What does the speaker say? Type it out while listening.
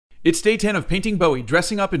It's day 10 of Painting Bowie,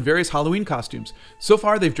 dressing up in various Halloween costumes. So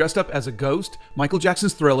far, they've dressed up as a ghost, Michael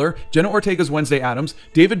Jackson's Thriller, Jenna Ortega's Wednesday Addams,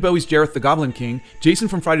 David Bowie's Jareth the Goblin King, Jason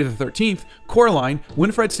from Friday the 13th, Coraline,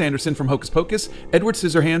 Winifred Sanderson from Hocus Pocus, Edward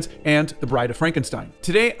Scissorhands, and The Bride of Frankenstein.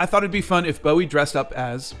 Today, I thought it'd be fun if Bowie dressed up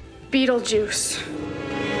as Beetlejuice.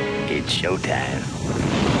 It's showtime.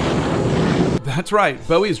 That's right,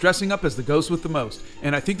 Bowie is dressing up as the ghost with the most,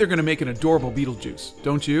 and I think they're going to make an adorable Beetlejuice,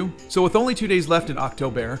 don't you? So with only 2 days left in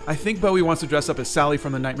OctoBEAR, I think Bowie wants to dress up as Sally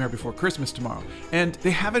from The Nightmare Before Christmas tomorrow, and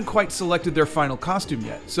they haven't quite selected their final costume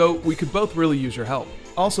yet, so we could both really use your help.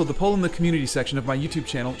 Also, the poll in the community section of my YouTube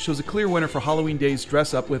channel shows a clear winner for Halloween Day's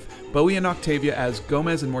dress up with Bowie and Octavia as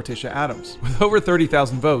Gomez and Morticia Addams. With over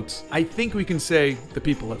 30,000 votes, I think we can say the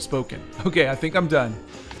people have spoken. Okay, I think I'm done.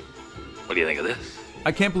 What do you think of this?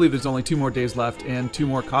 I can't believe there's only 2 more days left and 2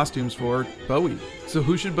 more costumes for Bowie. So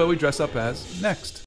who should Bowie dress up as next?